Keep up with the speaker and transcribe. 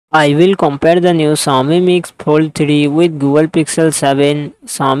I will compare the new Xiaomi Mix Fold 3 with Google Pixel 7.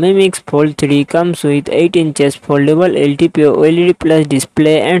 Xiaomi Mix Fold 3 comes with 8 inches foldable LTPO OLED plus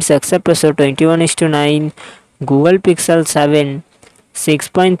display and success ratio 21:9. Google Pixel 7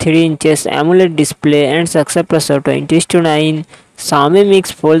 6.3 inches AMOLED display and success ratio 20:9. Xiaomi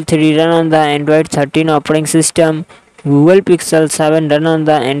Mix Fold 3 run on the Android 13 operating system. Google Pixel 7 run on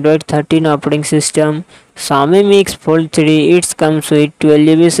the Android 13 operating system. Xiaomi Mix Fold 3 it comes with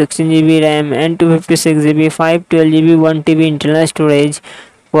 12GB 16GB RAM and 256GB 512GB 1TB internal storage.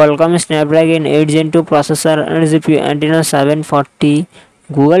 Qualcomm Snapdragon 8 Gen 2 processor and GPU Adreno 740.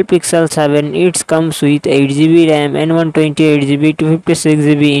 Google Pixel 7 it comes with 8GB RAM and 128GB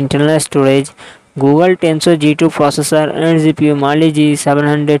 256GB internal storage. Google Tensor G2 processor and GPU Mali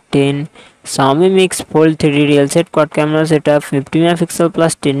G710. Xiaomi Mix Fold 3 real set quad camera setup 50MP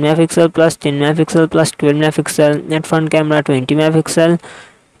plus 10MP plus 10MP plus 12MP and front camera 20MP.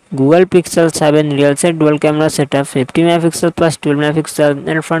 Google Pixel 7 real set dual camera setup 50MP plus 12MP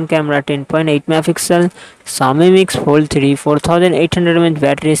and front camera 10.8MP. Xiaomi Mix Fold 3 4800 mAh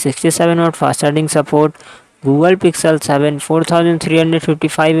battery 67W fast charging support. Google Pixel 7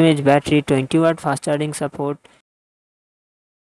 4355 mAh battery 20W fast charging support.